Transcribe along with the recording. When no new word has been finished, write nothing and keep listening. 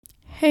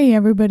Hey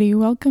everybody,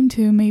 welcome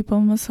to Maple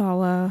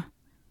Masala.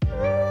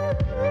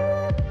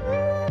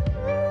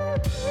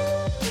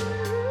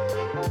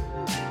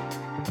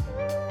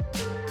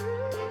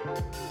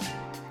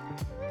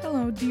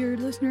 Hello dear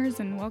listeners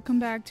and welcome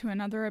back to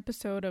another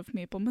episode of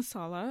Maple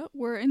Masala.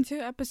 We're into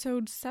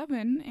episode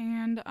 7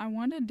 and I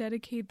want to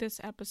dedicate this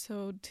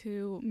episode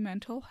to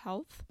mental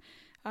health.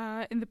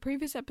 In the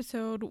previous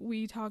episode,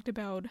 we talked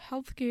about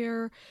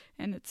healthcare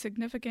and its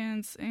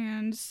significance,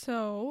 and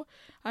so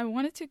I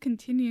wanted to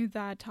continue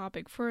that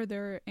topic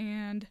further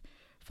and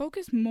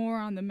focus more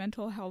on the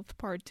mental health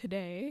part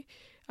today.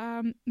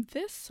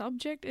 This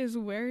subject is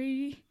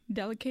very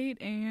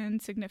delicate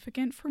and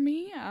significant for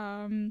me.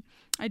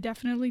 I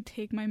definitely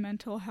take my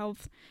mental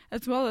health,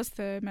 as well as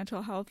the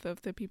mental health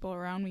of the people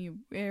around me,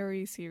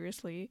 very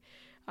seriously.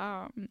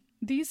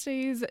 These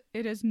days,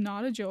 it is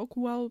not a joke.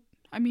 Well,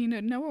 I mean,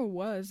 it never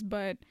was,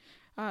 but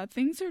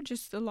things are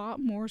just a lot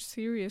more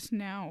serious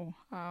now,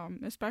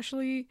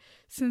 especially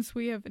since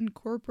we have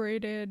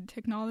incorporated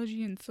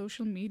technology and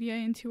social media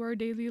into our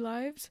daily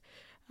lives.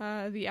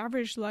 The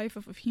average life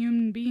of a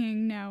human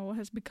being now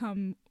has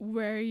become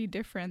very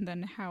different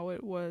than how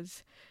it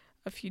was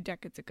a few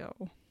decades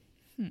ago.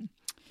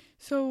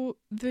 So,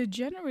 the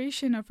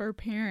generation of our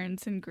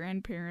parents and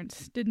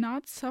grandparents did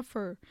not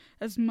suffer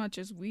as much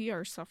as we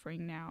are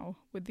suffering now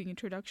with the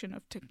introduction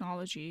of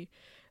technology.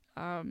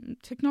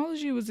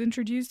 Technology was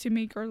introduced to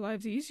make our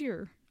lives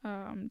easier,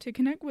 to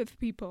connect with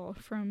people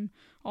from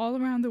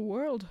all around the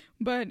world.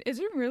 But is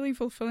it really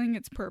fulfilling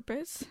its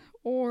purpose,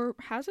 or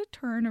has it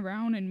turned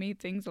around and made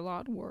things a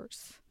lot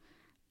worse?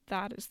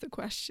 That is the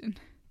question.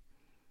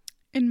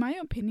 In my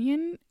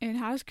opinion, it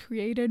has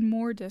created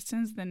more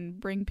distance than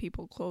bring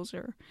people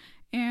closer.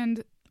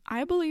 And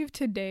I believe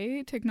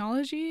today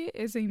technology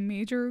is a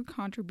major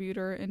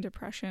contributor in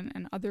depression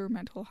and other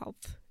mental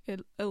health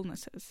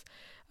illnesses.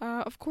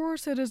 Of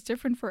course, it is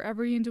different for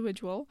every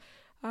individual,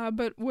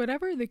 but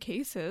whatever the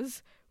case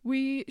is,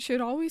 we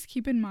should always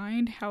keep in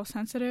mind how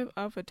sensitive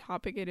of a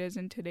topic it is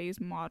in today's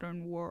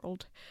modern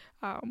world.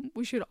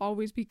 We should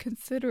always be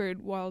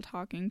considerate while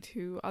talking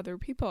to other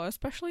people,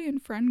 especially in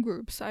friend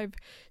groups. I've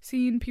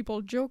seen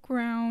people joke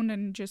around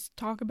and just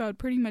talk about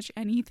pretty much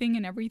anything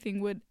and everything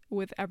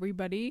with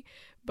everybody,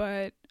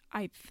 but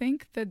I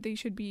think that they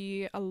should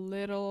be a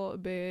little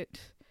bit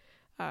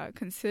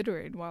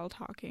considerate while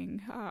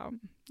talking.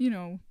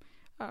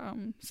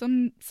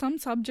 Some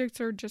subjects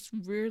are just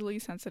really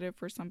sensitive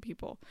for some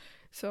people,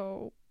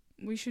 so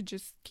we should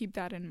just keep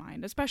that in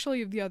mind,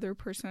 especially if the other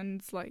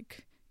person's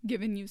like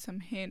giving you some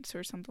hints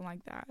or something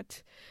like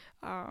that.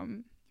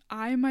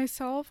 I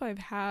myself, I've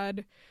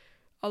had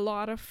a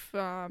lot of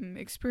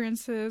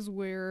experiences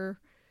where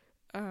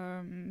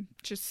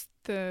just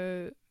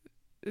the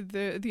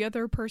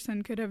other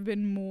person could have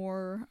been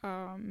more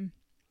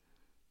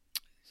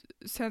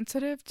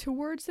sensitive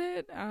towards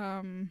it.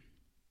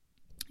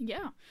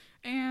 Yeah,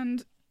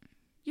 and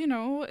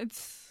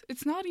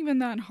it's not even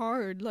that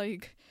hard.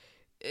 Like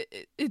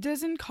it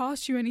doesn't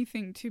cost you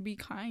anything to be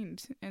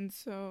kind, and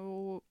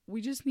so we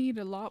just need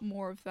a lot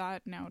more of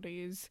that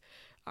nowadays.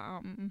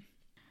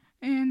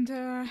 And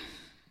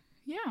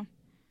yeah,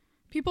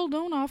 people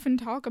don't often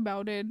talk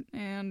about it,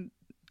 and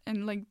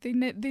like they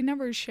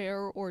never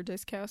share or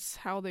discuss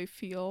how they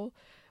feel.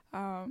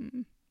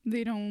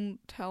 They don't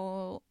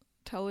tell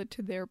it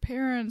to their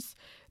parents.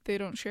 They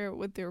don't share it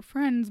with their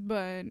friends,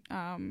 but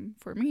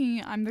for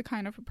me, I'm the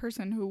kind of a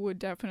person who would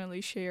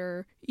definitely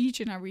share each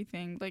and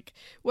everything. Like,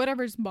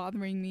 whatever's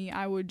bothering me,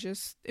 I would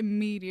just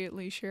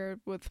immediately share it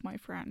with my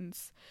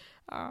friends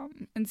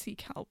and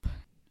seek help.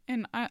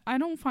 And I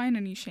don't find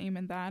any shame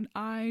in that.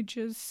 I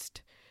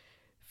just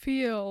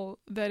feel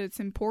that it's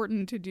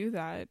important to do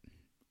that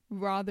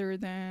rather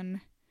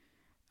than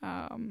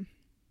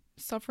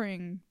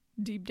suffering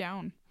deep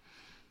down.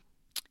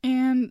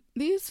 And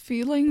these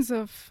feelings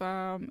of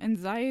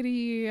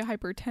anxiety,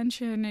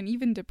 hypertension, and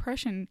even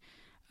depression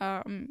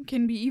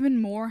can be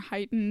even more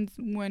heightened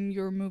when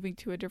you're moving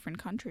to a different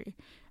country.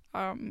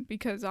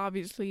 Because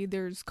obviously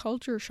there's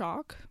culture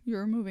shock.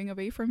 You're moving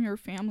away from your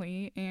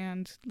family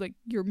and like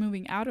you're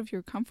moving out of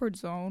your comfort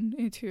zone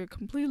into a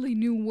completely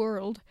new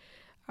world.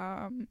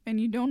 And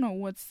you don't know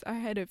what's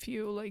ahead of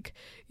you. Like,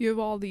 you have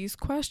all these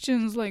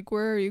questions, like,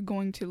 where are you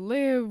going to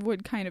live?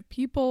 What kind of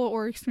people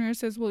or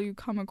experiences will you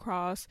come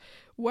across?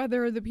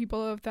 Whether the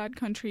people of that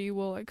country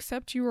will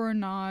accept you or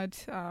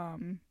not.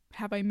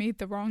 Have I made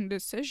the wrong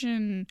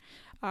decision?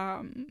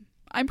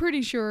 I'm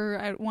pretty sure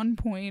at one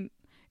point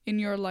in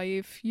your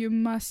life, you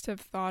must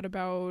have thought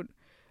about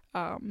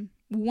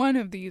one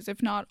of these,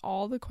 if not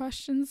all the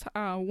questions,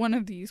 one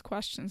of these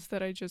questions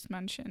that I just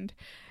mentioned.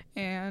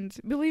 And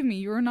believe me,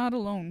 you're not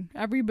alone.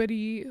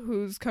 Everybody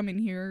who's coming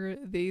here,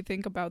 they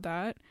think about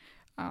that.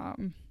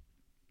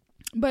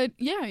 But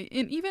yeah,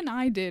 and even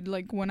I did.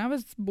 Like, when I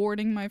was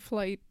boarding my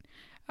flight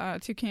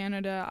to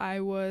Canada,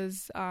 I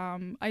was,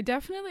 I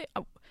definitely,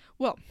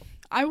 well,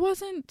 I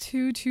wasn't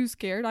too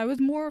scared. I was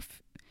more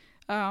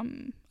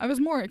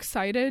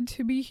excited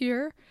to be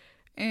here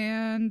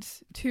and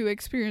to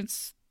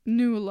experience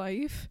new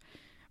life.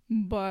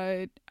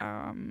 But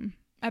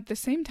at the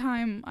same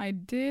time, I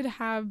did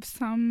have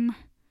some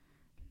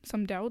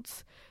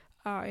doubts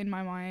in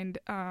my mind,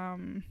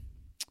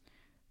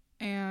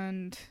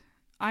 and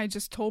I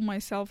just told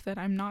myself that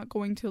I'm not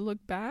going to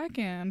look back,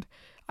 and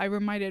I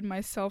reminded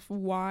myself,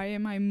 why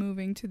am I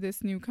moving to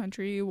this new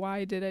country?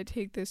 Why did I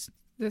take this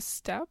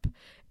step?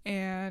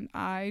 And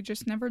I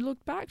just never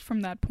looked back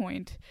from that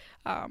point.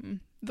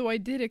 Though I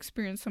did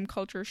experience some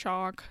culture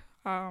shock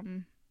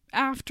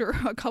after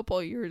a couple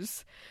of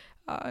years.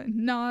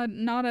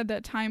 Not at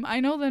that time. I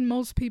know that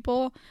most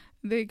people,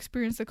 they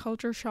experience the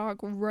culture shock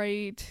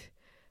right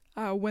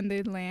when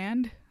they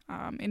land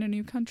in a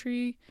new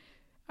country.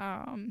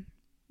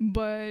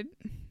 But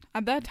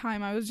at that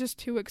time, I was just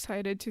too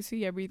excited to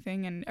see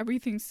everything, and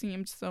everything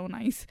seemed so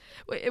nice.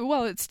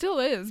 Well, it still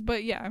is,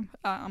 but yeah,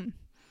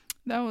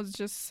 that was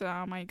just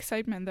my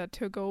excitement that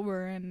took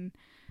over, and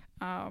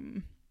I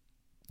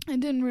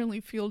didn't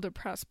really feel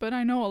depressed, but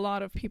I know a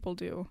lot of people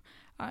do.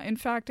 In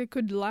fact, it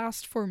could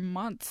last for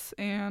months,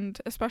 and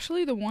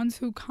especially the ones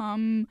who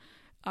come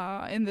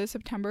in the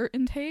September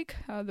intake,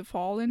 the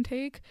fall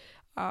intake,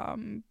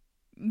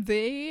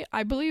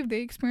 I believe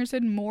they experience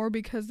it more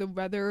because the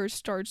weather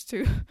starts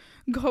to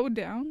go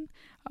down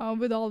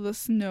with all the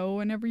snow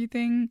and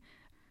everything.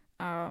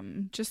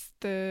 Just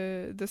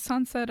the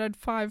sunset at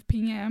 5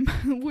 p.m.,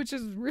 which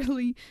is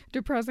really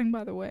depressing,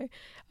 by the way.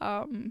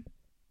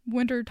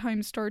 Winter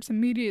time starts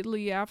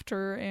immediately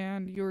after,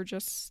 and you're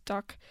just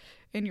stuck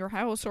in your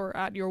house or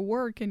at your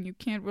work, and you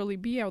can't really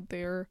be out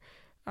there.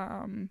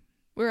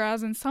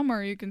 Whereas in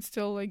summer, you can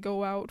still like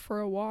go out for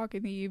a walk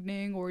in the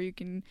evening, or you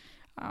can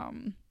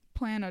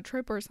plan a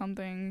trip or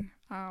something.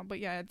 But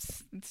yeah,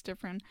 it's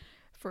different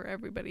for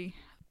everybody.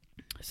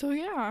 So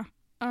yeah,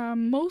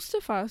 most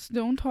of us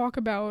don't talk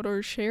about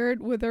or share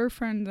it with our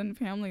friends and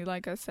family,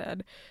 like I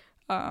said.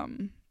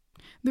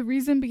 The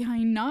reason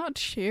behind not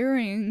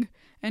sharing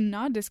and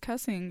not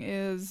discussing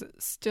is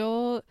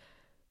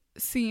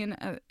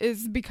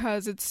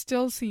because it's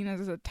still seen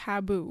as a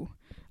taboo.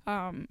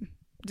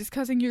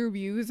 Discussing your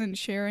views and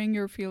sharing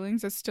your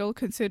feelings is still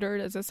considered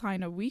as a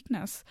sign of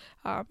weakness,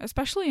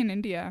 especially in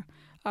India.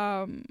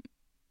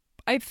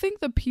 I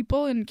think the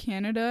people in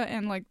Canada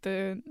and like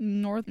the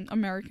North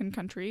American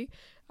country,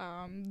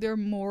 they're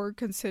more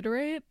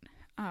considerate.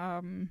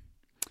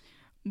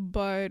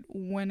 But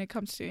when it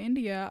comes to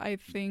India, I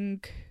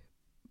think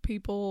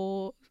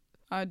people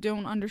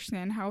don't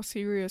understand how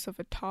serious of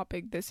a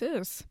topic this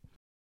is.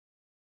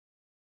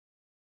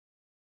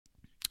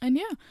 And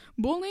yeah,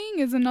 bullying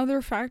is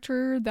another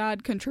factor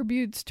that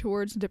contributes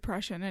towards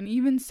depression and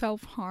even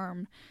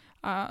self-harm.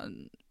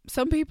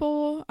 Some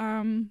people,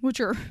 which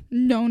are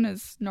known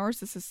as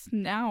narcissists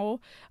now,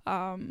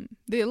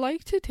 they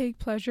like to take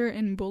pleasure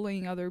in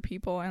bullying other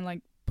people and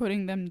like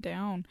putting them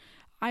down.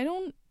 I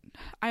don't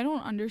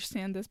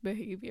understand this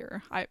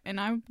behavior. I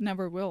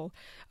never will.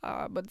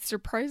 But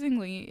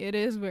surprisingly, it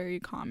is very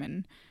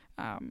common.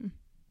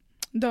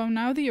 Though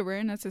now the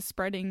awareness is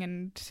spreading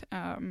and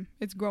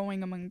it's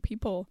growing among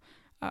people.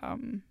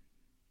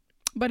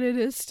 But it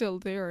is still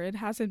there. It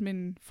hasn't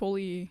been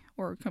fully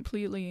or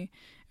completely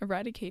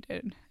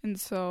eradicated. And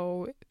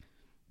so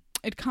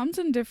it comes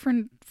in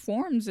different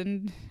forms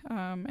and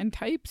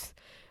types,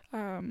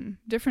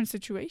 different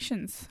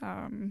situations,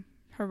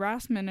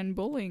 harassment and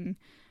bullying,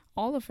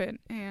 all of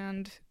it.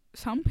 And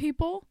some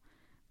people,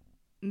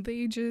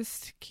 they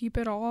just keep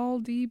it all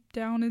deep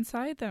down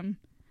inside them.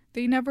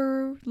 They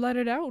never let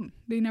it out.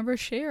 They never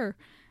share.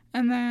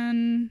 And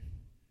then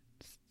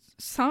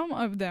some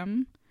of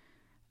them,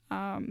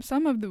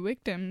 some of the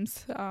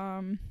victims,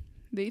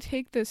 they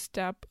take this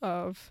step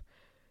of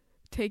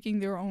taking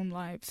their own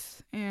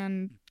lives.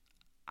 And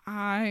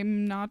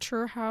I'm not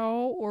sure how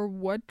or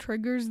what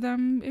triggers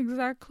them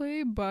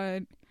exactly,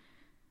 but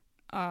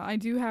I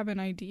do have an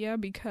idea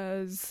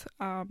because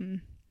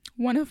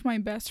one of my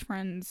best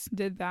friends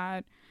did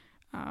that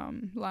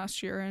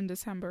last year in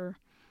December.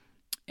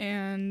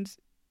 And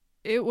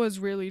it was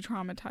really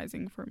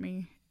traumatizing for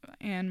me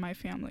and my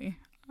family.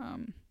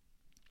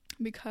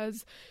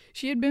 Because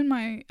she had been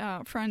my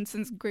friend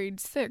since grade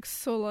 6,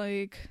 so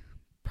like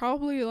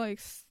probably like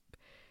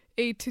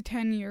 8 to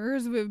 10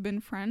 years we've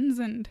been friends,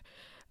 and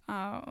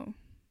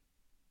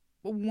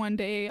one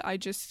day I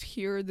just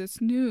hear this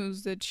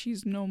news that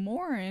she's no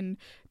more, and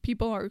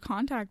people are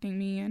contacting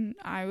me, and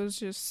I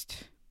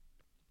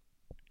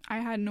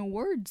had no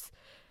words.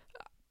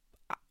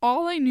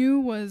 All I knew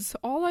was,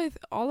 all I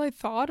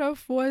thought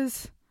of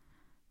was,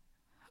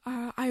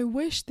 I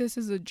wish this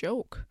is a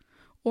joke.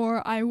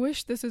 Or I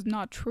wish this is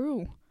not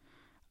true.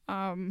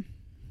 Though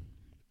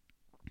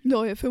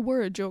if it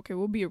were a joke, it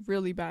would be a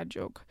really bad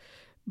joke.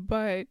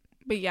 But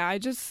yeah, I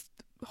just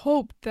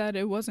hoped that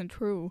it wasn't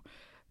true.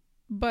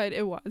 But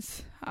it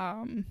was.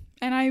 And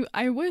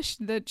I wish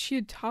that she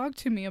had talked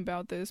to me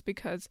about this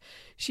because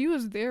she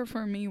was there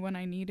for me when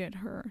I needed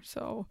her.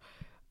 So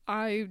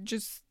I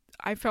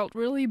felt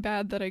really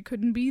bad that I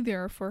couldn't be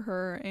there for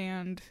her,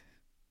 and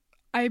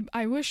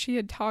I wish she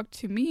had talked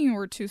to me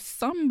or to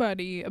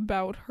somebody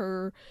about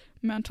her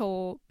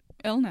mental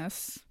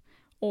illness.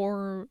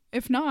 Or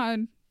if not,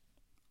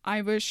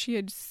 I wish she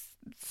had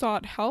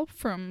sought help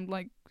from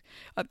like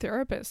a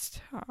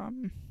therapist.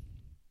 I'm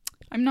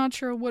not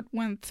sure what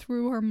went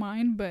through her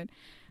mind, but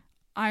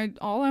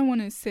all I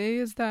want to say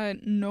is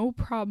that no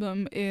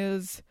problem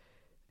is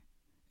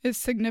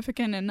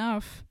significant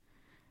enough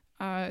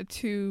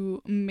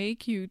to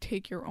make you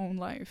take your own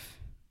life,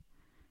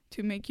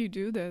 to make you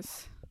do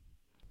this.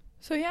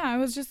 So yeah, I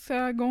was just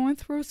going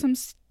through some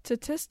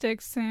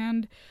statistics,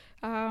 and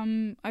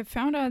I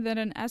found out that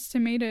an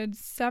estimated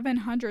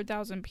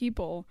 700,000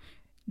 people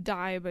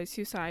die by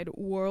suicide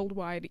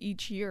worldwide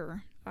each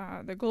year.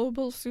 The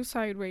global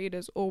suicide rate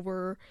is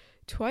over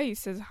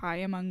twice as high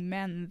among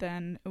men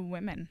than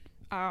women.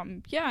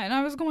 Yeah, and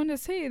I was going to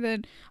say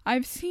that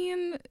I've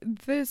seen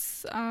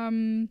this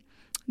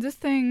this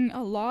thing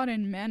a lot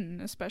in men,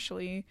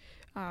 especially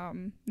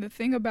the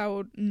thing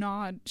about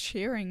not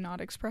sharing, not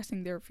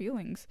expressing their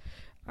feelings.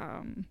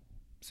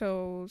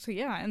 So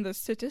yeah, and the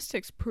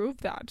statistics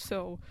prove that.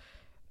 So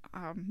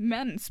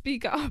men,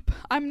 speak up.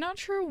 I'm not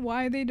sure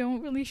why they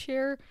don't really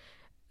share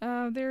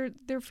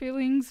their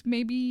feelings.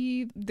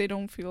 Maybe they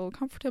don't feel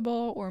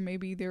comfortable, or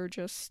maybe they're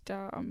just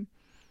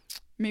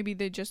maybe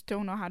they just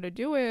don't know how to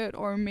do it,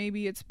 or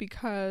maybe it's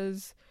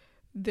because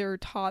they're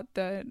taught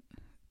that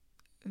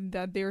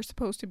they're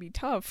supposed to be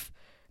tough,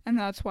 and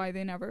that's why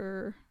they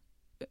never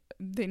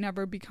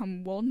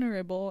become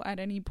vulnerable at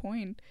any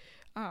point.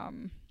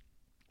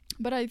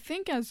 But I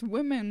think as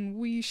women,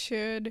 we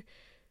should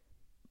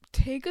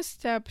take a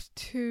step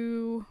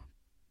to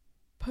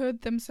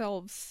put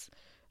themselves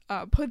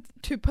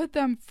put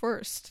them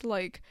first.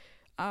 Like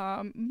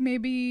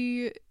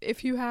maybe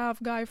if you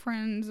have guy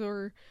friends,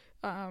 or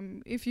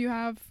if you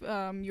have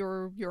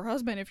your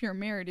husband, if you're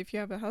married, if you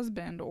have a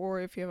husband,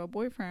 or if you have a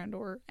boyfriend,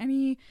 or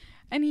any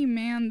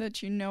man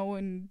that you know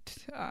in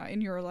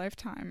your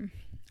lifetime,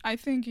 I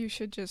think you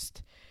should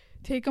just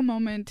take a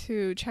moment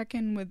to check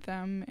in with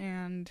them,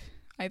 and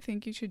I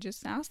think you should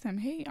just ask them,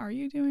 hey, are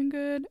you doing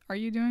good? Are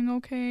you doing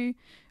okay?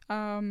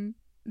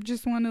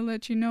 Just want to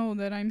let you know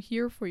that I'm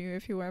here for you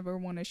if you ever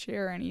want to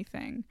share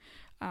anything.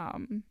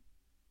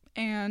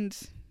 And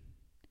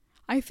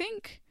I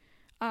think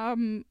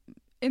in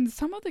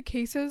some of the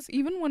cases,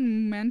 even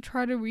when men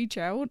try to reach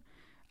out,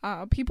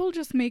 people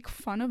just make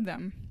fun of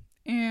them.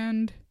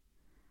 And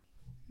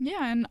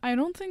yeah, and I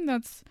don't think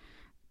that's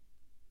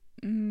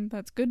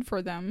good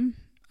for them.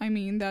 I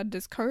mean, that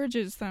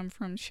discourages them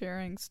from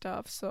sharing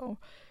stuff. So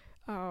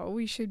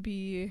we should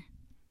be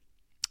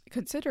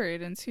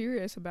considerate and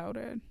serious about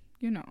it.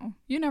 You know,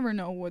 you never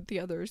know what the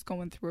other is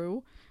going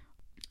through.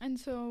 And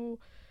so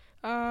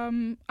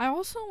I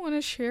also want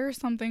to share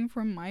something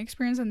from my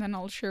experience, and then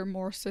I'll share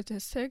more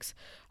statistics.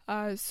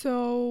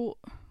 So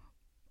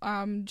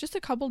just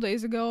a couple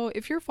days ago,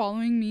 if you're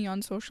following me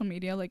on social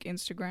media like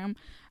Instagram,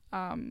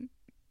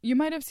 you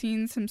might have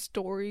seen some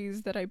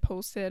stories that I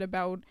posted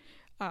about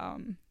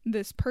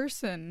this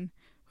person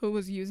who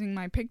was using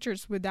my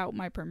pictures without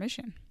my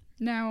permission.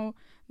 Now,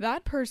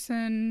 that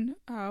person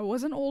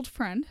was an old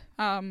friend,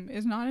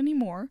 is not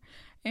anymore,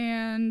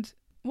 and,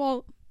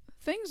 well,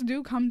 things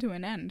do come to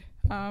an end.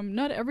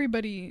 Not every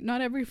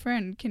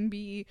friend can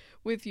be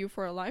with you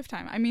for a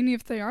lifetime. I mean,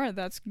 if they are,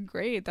 that's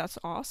great, that's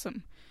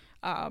awesome.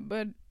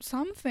 But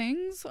some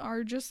things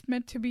are just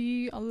meant to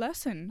be a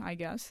lesson, I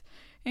guess.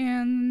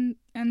 And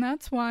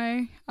that's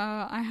why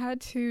I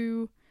had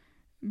to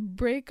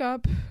break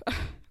up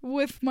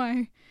with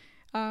my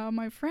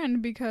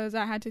friend, because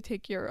I had to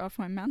take care of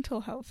my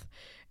mental health.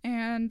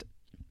 And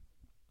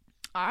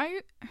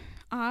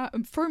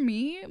for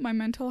me, my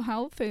mental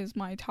health is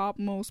my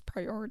topmost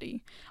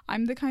priority.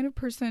 I'm the kind of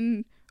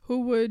person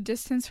who would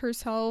distance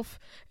herself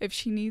if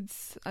she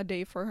needs a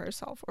day for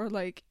herself, or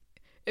like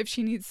if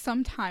she needs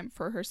some time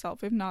for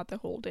herself, if not the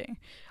whole day.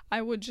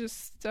 I would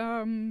just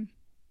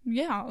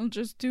I'll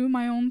just do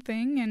my own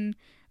thing and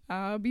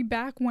be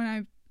back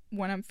when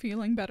I'm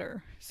feeling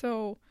better.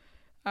 So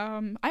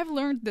I've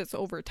learned this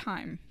over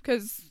time,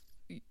 because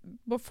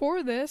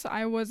before this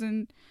I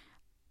wasn't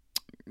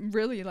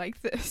really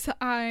like this.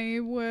 I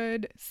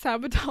would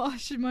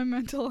sabotage my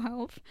mental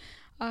health.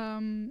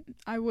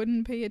 I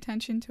wouldn't pay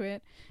attention to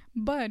it,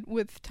 but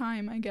with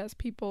time, I guess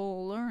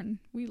people learn.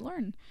 We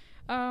learn.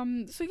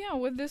 So yeah,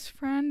 with this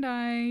friend,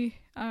 I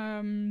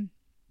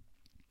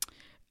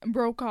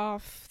broke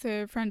off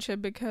the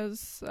friendship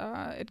because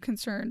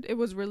it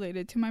was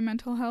related to my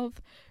mental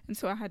health, and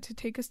so I had to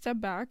take a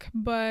step back.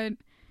 But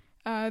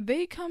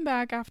they come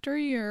back after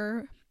a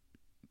year,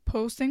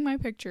 posting my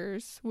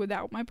pictures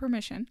without my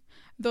permission,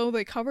 though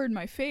they covered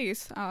my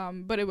face,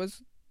 but it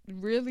was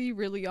really,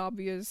 really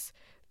obvious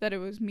that it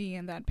was me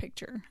in that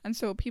picture. And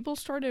so people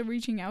started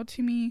reaching out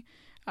to me,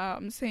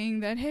 saying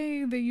that,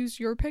 hey, they used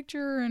your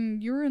picture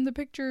and you're in the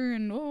picture,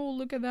 and oh,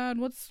 look at that,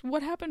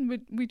 what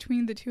happened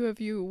between the two of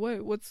you,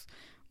 what's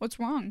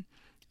wrong?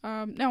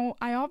 Now,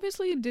 I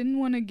obviously didn't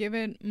want to give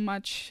it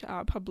much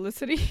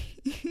publicity,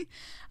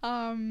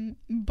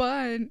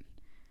 but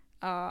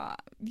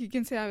you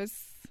can say I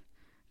was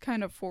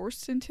kind of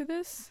forced into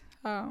this.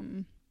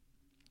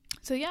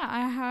 So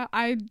yeah,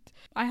 I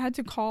had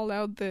to call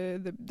out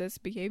this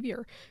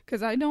behavior,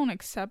 because I don't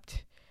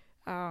accept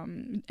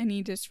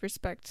any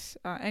disrespect,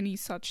 any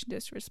such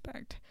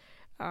disrespect.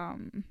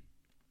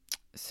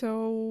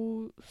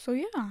 So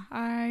yeah,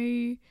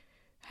 I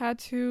had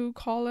to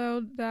call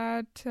out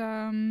that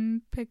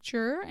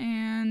picture,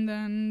 and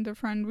then the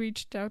friend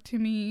reached out to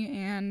me,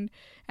 and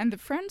the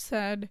friend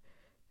said,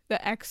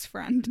 the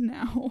ex-friend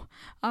now,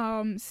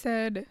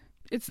 said,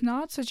 it's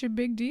not such a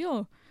big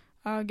deal,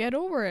 get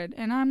over it.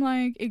 And I'm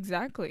like,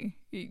 exactly,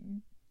 it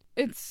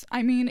is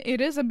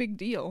a big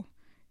deal.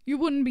 You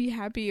wouldn't be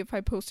happy if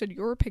I posted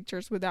your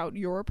pictures without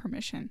your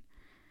permission.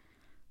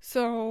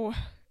 So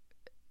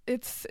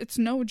it's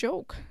no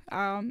joke.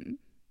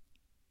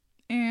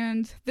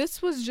 And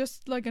this was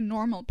just like a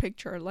normal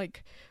picture,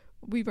 like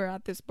we were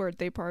at this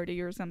birthday party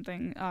or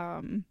something.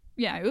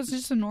 Yeah, it was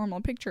just a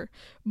normal picture.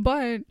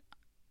 But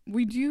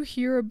we do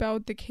hear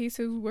about the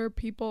cases where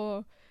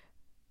people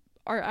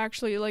are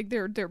actually, like,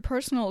 their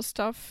personal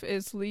stuff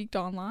is leaked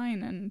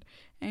online,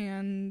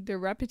 and their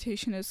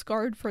reputation is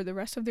scarred for the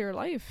rest of their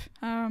life.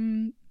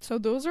 So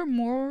those are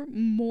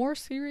more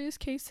serious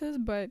cases,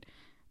 but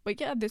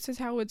yeah, this is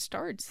how it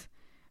starts.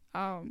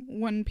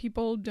 When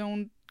people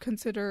don't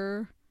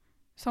consider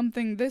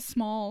something this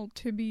small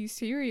to be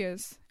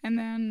serious, and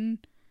then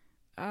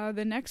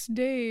the next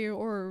day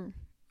or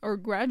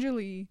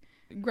gradually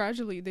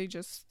they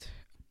just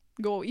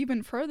go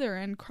even further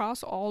and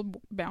cross all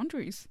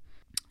boundaries.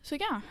 So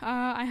yeah,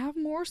 I have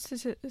more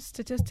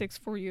statistics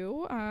for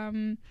you.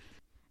 In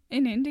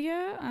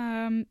India,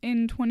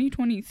 in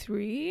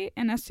 2023,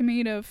 an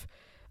estimate of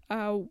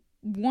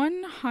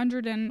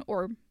 100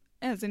 or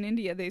as in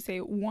India they say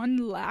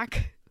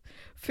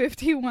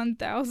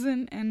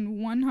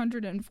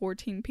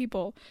 151,114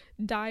 people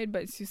died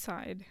by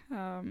suicide.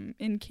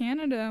 In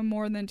Canada,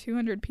 more than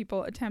 200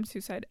 people attempt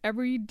suicide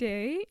every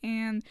day,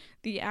 and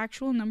the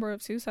actual number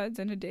of suicides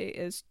in a day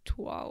is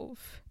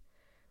 12.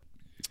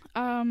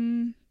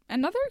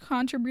 Another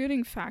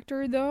contributing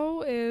factor,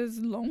 though, is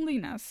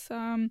loneliness.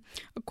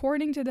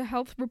 According to the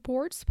health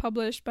reports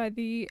published by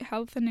the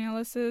Health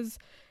Analysis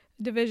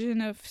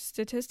Division of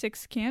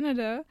Statistics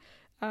Canada,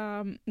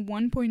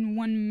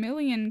 1.1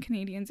 million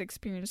Canadians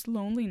experience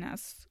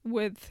loneliness,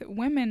 with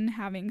women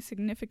having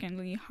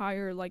significantly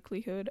higher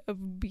likelihood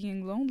of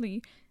being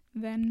lonely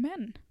than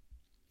men.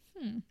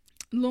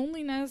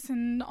 Loneliness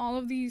and all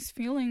of these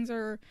feelings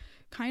are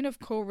kind of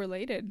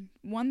correlated.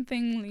 One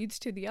thing leads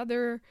to the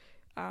other.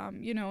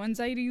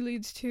 Anxiety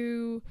leads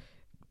to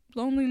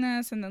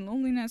loneliness, and then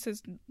loneliness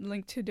is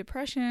linked to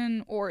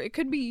depression, or it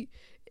could be,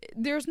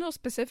 there's no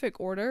specific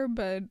order,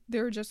 but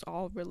they're just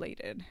all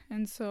related.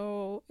 And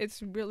so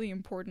it's really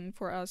important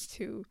for us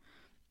to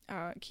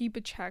keep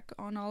a check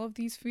on all of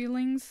these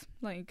feelings,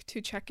 like to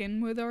check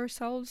in with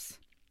ourselves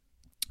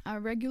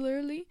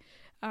regularly.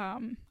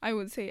 I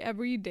would say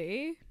every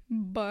day,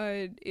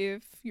 but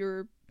if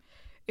you're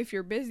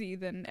busy,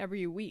 then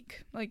every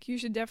week. Like, you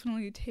should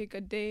definitely take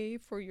a day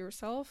for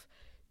yourself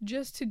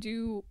just to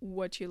do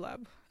what you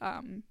love.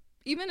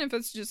 Even if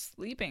it's just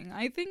sleeping.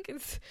 I think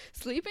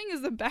sleeping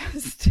is the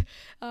best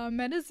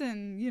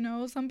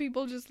medicine. Some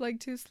people just like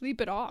to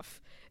sleep it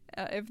off.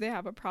 If they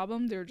have a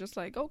problem, they're just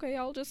like, okay,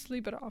 I'll just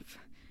sleep it off.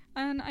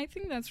 And I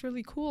think that's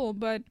really cool.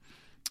 But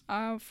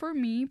for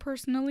me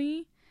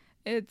personally,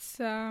 it's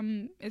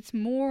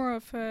more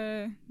of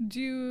a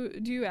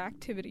do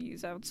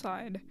activities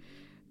outside.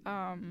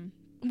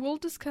 We'll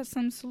discuss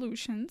some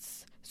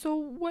solutions. So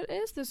what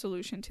is the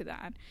solution to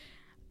that?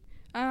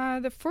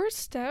 The first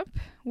step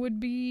would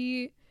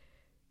be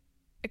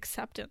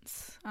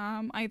acceptance.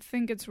 I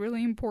think it's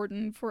really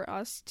important for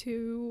us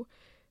to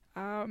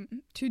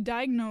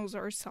diagnose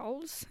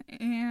ourselves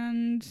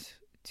and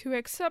to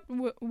accept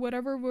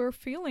whatever we're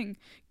feeling.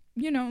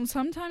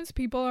 Sometimes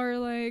people are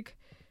like,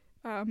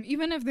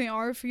 even if they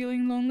are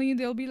feeling lonely,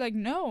 they'll be like,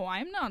 no,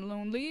 I'm not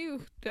lonely.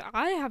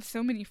 I have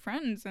so many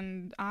friends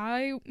and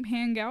I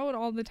hang out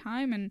all the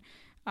time, and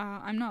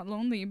I'm not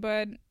lonely.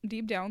 But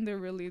deep down, they're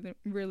really,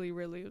 really,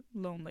 really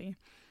lonely.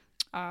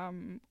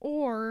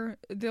 Or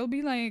they'll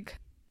be like,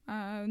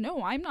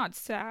 no, I'm not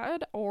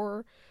sad,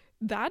 or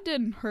that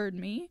didn't hurt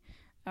me.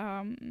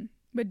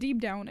 But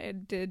deep down,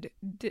 it did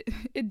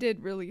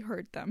really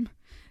hurt them.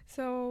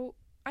 So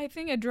I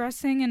think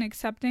addressing and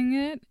accepting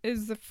it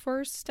is the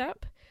first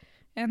step.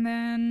 And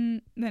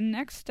then the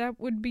next step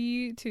would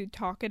be to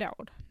talk it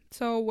out.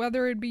 So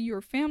whether it be your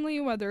family,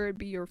 whether it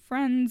be your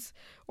friends,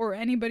 or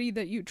anybody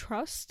that you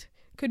trust,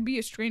 could be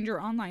a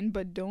stranger online,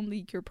 but don't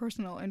leak your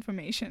personal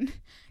information.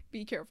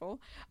 Be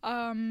careful.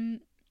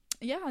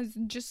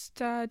 Just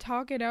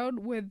talk it out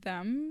with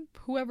them,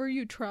 whoever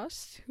you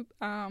trust.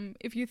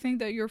 If you think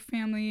that your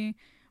family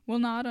will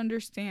not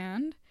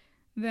understand,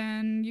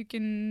 then you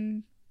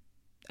can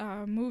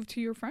move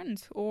to your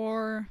friends.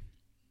 Or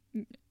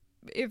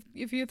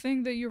if you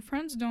think that your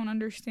friends don't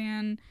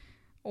understand,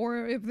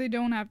 or if they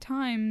don't have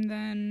time,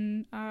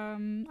 then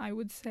I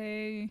would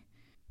say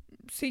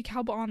seek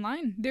help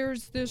online.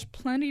 There's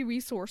plenty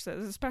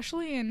resources,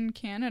 especially in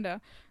Canada.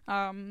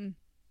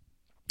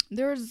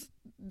 There's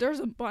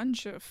a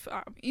bunch of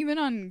even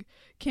on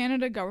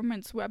Canada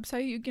government's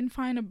website, you can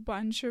find a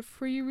bunch of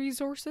free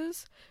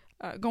resources.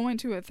 going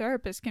to a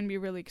therapist can be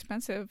really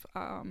expensive,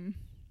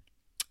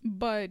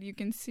 but you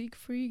can seek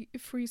free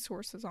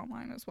sources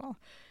online as well.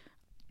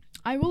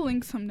 I will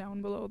link some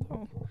down below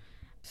though.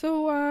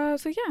 So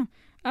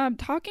yeah,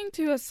 talking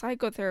to a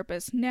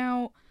psychotherapist.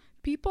 Now,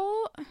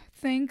 people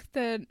think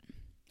that,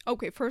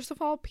 okay, first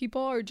of all,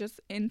 people are just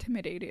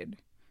intimidated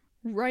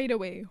right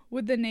away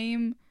with the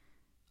name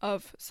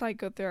of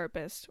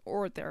psychotherapist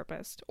or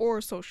therapist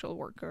or social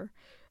worker.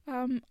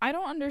 I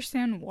don't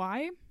understand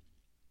why,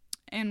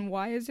 and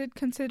why is it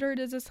considered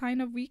as a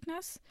sign of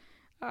weakness?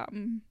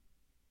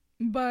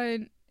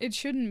 But it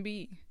shouldn't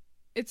be.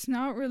 It's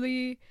not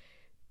really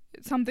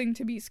something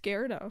to be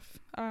scared of.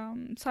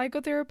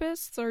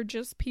 Psychotherapists are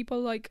just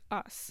people like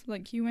us,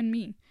 like you and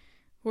me,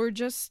 who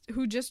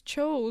just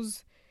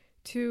chose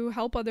to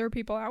help other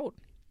people out.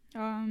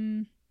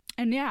 And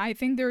yeah, I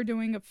think they're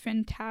doing a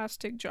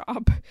fantastic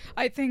job.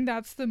 I think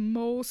that's one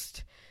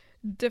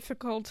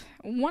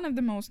of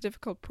the most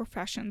difficult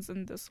professions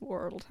in this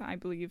world, I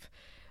believe.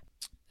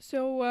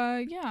 So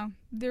yeah,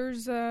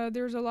 there's a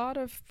lot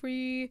of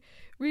free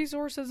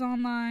resources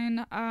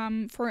online.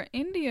 For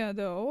India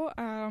though,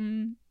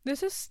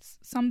 this is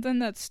something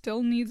that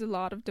still needs a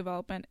lot of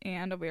development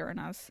and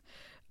awareness.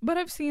 But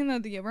I've seen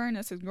that the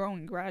awareness is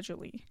growing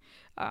gradually.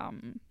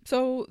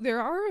 So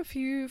there are a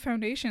few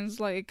foundations,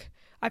 like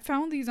I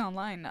found these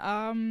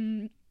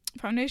online.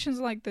 Foundations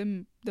like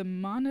the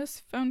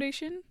Manas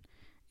Foundation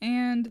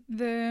and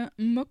the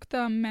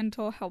Mukta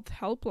Mental Health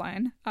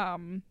Helpline.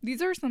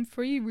 These are some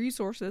free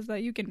resources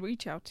that you can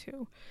reach out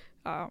to.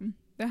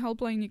 The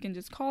helpline, you can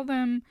just call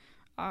them.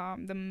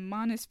 The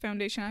Manas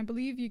Foundation, I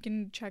believe you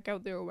can check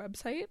out their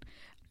website,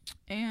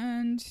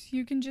 and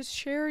you can just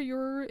share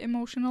your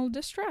emotional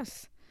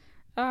distress.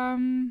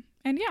 And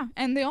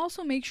they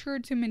also make sure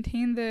to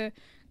maintain the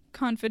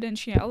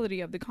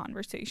confidentiality of the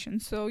conversation,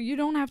 so you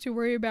don't have to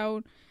worry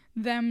about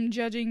them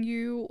judging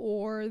you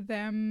or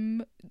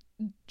them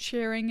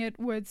sharing it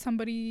with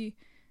somebody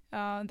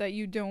that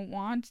you don't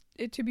want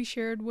it to be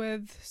shared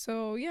with.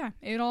 So yeah,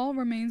 it all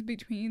remains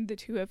between the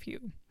two of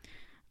you.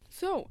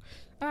 So,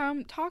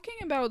 talking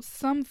about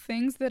some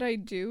things that I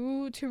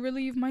do to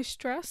relieve my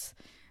stress,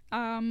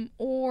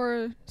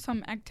 or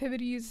some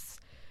activities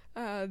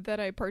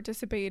that I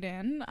participate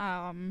in,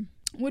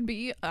 would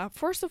be,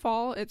 first of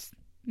all, it's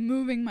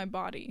moving my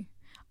body.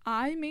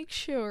 I make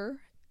sure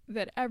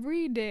that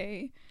every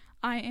day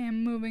I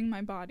am moving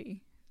my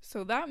body.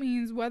 So that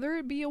means whether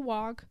it be a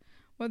walk,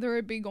 whether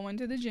it be going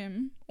to the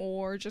gym,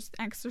 or just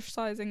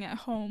exercising at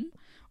home,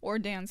 or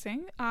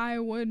dancing, I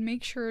would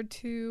make sure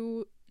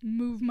to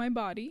move my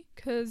body,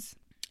 because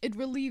it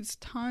relieves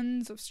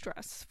tons of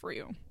stress for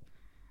you.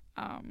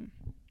 I'm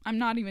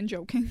not even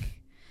joking.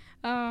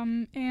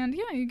 And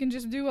yeah, you can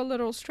just do a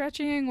little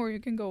stretching, or you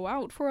can go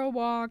out for a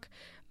walk.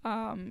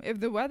 If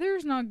the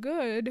weather's not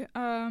good,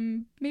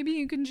 maybe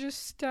you can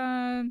just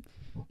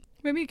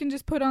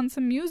put on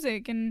some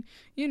music and,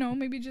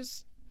 maybe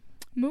just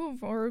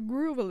move or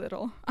groove a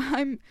little.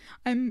 I'm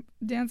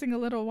dancing a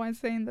little while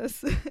saying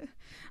this.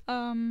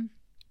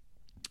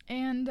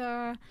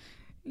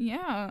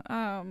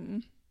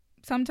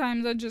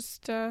 Sometimes I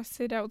just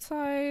sit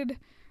outside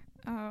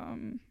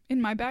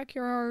in my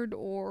backyard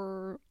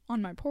or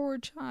on my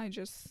porch. I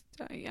just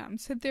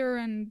sit there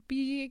and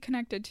be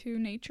connected to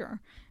nature.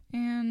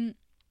 And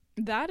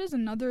that is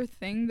another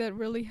thing that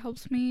really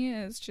helps me,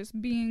 is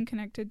just being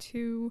connected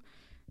to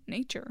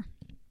nature.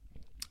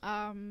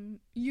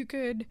 You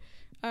could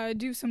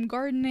do some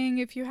gardening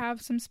if you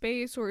have some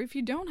space, or if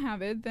you don't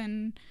have it,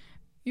 then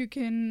you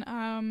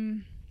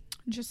can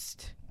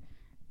just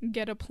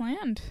get a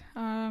plant.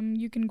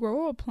 You can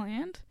grow a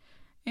plant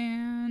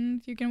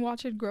and you can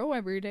watch it grow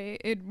every day.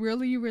 It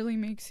really, really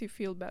makes you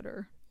feel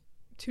better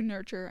to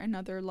nurture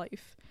another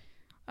life.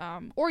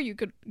 Or you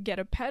could get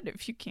a pet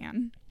if you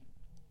can.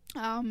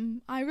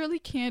 I really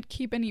can't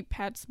keep any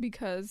pets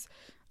because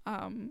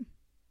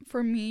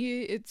for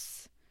me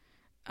it's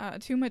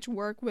too much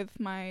work with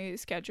my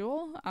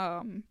schedule.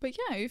 But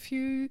yeah, if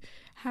you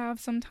have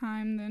some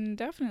time, then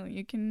definitely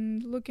you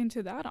can look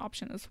into that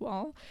option as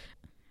well.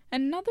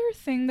 Another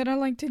thing that I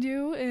like to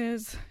do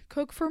is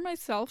cook for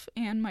myself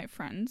and my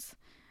friends.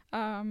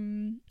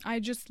 I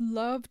just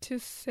love to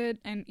sit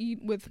and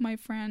eat with my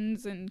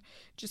friends and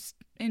just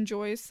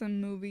enjoy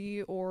some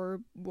movie or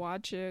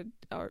watch a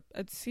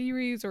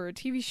series or a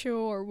TV show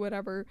or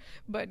whatever.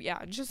 But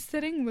yeah, just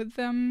sitting with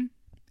them,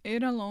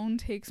 it alone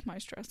takes my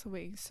stress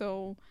away.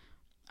 So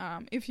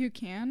if you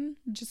can,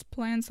 just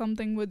plan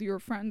something with your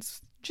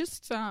friends,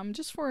 just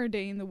for a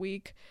day in the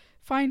week.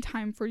 Find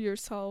time for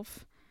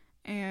yourself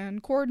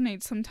and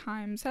coordinate some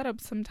time, set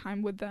up some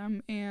time with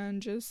them,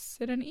 and just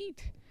sit and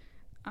eat.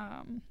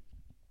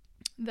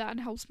 That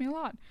helps me a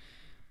lot.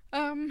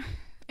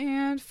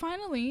 And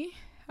finally,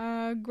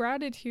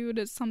 gratitude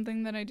is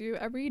something that I do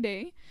every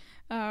day,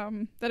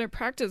 that I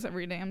practice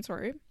every day, I'm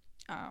sorry.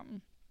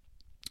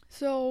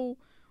 So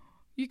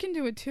you can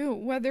do it too,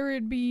 whether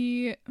it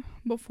be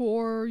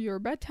before your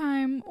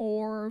bedtime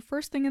or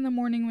first thing in the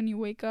morning when you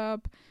wake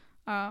up.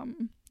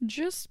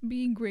 Just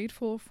be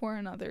grateful for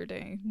another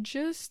day.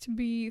 Just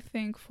be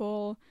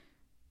thankful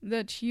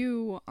that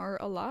you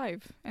are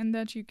alive and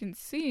that you can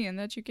see and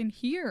that you can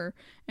hear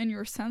and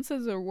your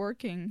senses are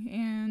working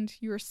and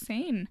you're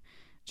sane.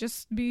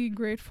 Just be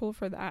grateful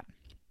for that.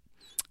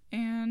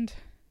 And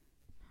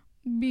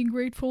be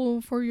grateful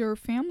for your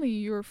family,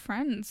 your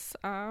friends,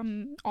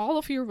 all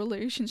of your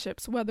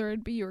relationships, whether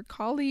it be your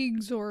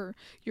colleagues or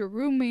your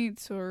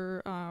roommates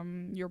or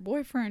your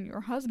boyfriend,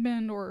 your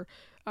husband, or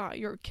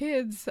your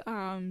kids.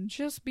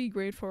 Just be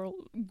grateful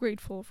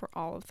for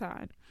all of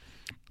that.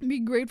 Be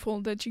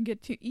grateful that you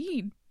get to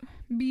eat.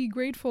 Be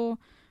grateful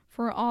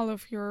for all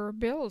of your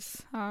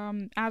bills.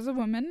 As a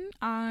woman,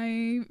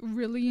 I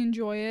really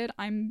enjoy it.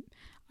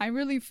 I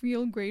really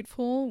feel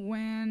grateful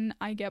when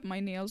I get my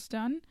nails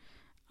done.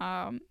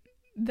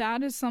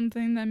 That is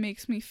something that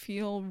makes me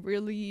feel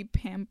really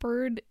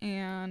pampered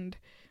and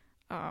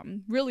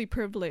really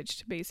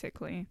privileged,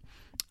 basically.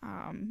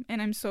 And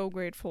I'm so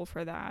grateful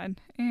for that.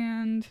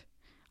 And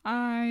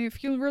I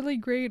feel really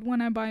great when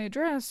I buy a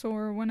dress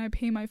or when I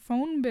pay my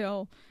phone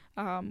bill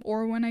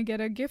or when I get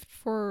a gift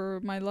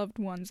for my loved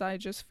ones. I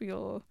just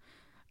feel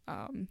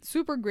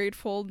super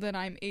grateful that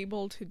I'm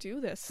able to do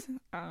this.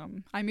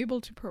 I'm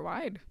able to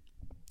provide.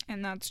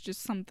 And that's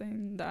just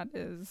something that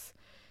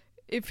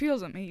it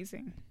feels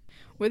amazing.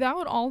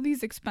 Without all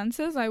these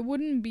expenses, I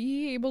wouldn't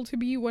be able to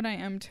be what I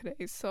am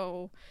today.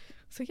 So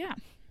yeah.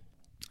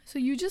 So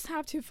you just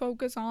have to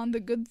focus on the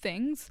good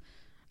things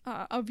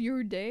of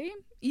your day.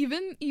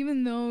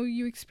 Even though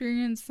you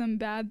experience some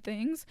bad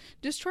things,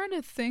 just try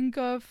to think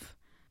of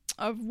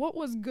what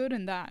was good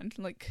in that.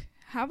 Like,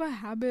 have a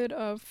habit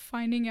of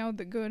finding out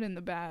the good and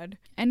the bad.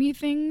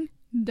 Anything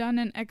done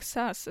in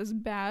excess is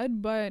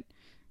bad, but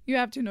you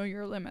have to know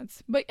your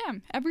limits. But yeah,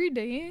 every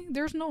day,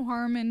 there's no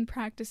harm in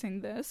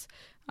practicing this.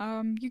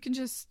 You can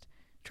just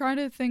try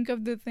to think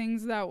of the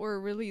things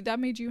that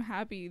made you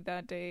happy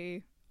that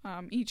day,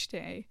 each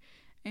day.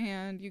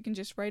 And you can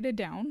just write it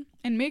down.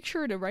 And make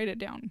sure to write it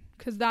down,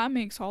 because that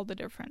makes all the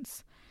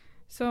difference.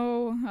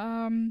 So,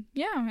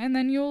 yeah, and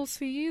then you'll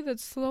see that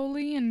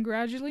slowly and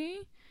gradually,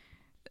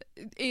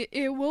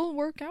 it will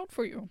work out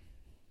for you.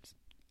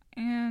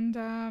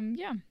 And,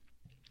 yeah.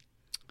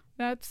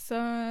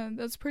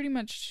 That's pretty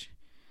much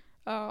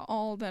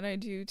all that I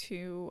do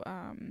to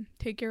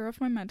take care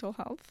of my mental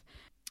health.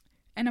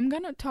 And I'm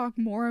going to talk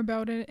more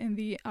about it in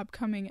the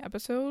upcoming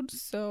episodes,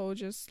 so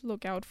just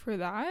look out for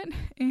that.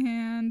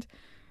 And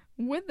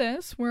with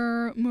this,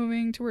 we're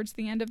moving towards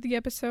the end of the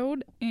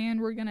episode,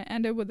 and we're going to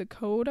end it with the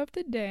quote of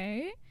the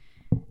day.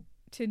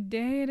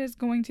 Today it is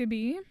going to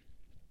be: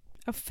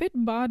 a fit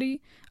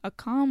body, a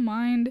calm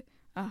mind,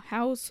 a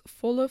house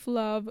full of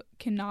love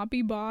cannot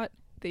be bought,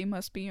 they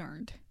must be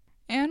earned.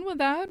 And with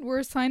that,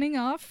 we're signing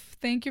off.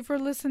 Thank you for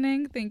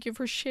listening. Thank you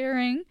for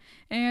sharing.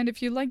 And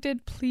if you liked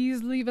it,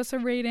 please leave us a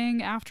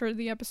rating after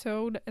the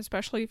episode,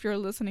 especially if you're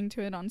listening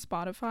to it on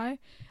Spotify.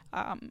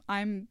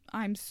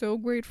 I'm so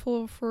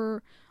grateful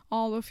for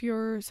all of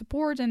your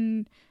support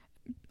and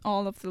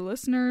all of the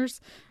listeners.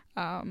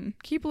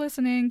 Keep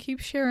listening, keep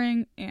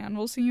sharing, and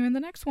we'll see you in the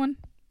next one.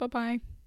 Bye-bye.